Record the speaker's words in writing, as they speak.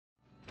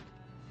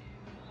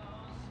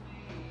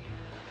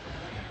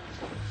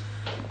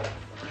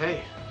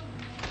Hey.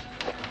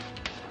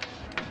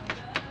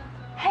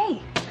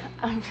 Hey.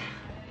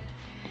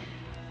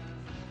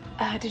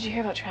 Did you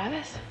hear about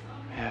Travis?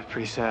 Yeah,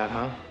 pretty sad,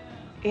 huh?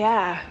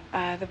 Yeah,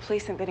 the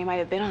police think that he might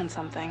have been on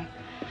something,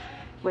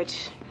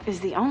 which is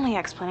the only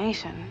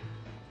explanation.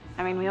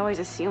 I mean, we always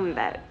assume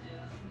that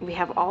we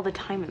have all the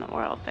time in the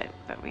world,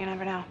 but we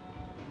never know.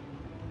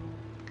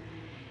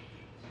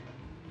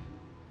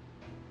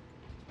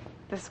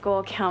 The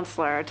school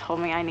counselor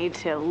told me I need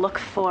to look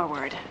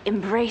forward,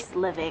 embrace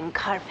living,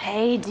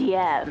 carpe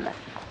diem.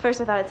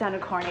 First I thought it sounded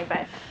corny,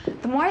 but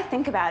the more I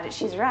think about it,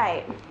 she's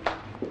right.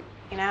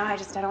 You know, I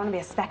don't want to be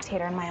a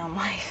spectator in my own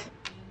life.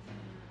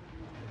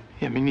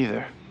 Yeah, me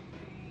neither.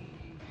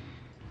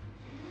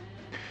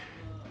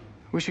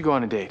 We should go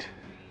on a date.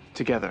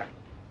 Together.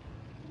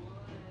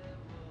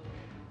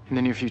 In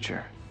the near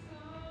future.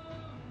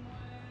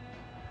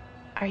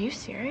 Are you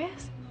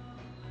serious?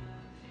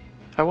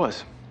 I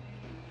was.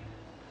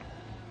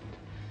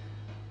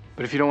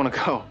 But if you don't want to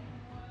go...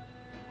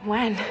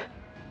 When? You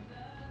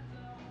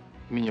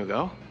mean you'll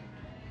go?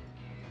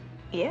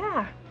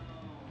 Yeah.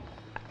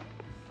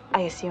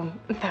 I assume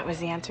that was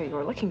the answer you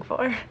were looking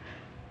for.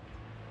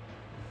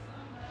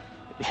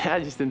 Yeah,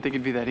 I just didn't think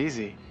it'd be that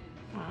easy.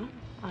 Well,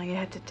 all you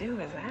had to do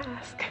was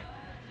ask.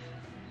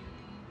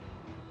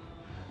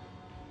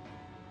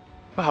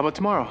 Well, how about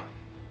tomorrow?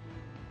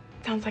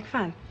 Sounds like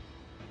fun.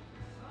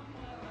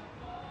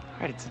 All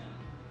right, it's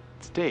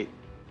a date.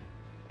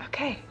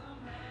 Okay.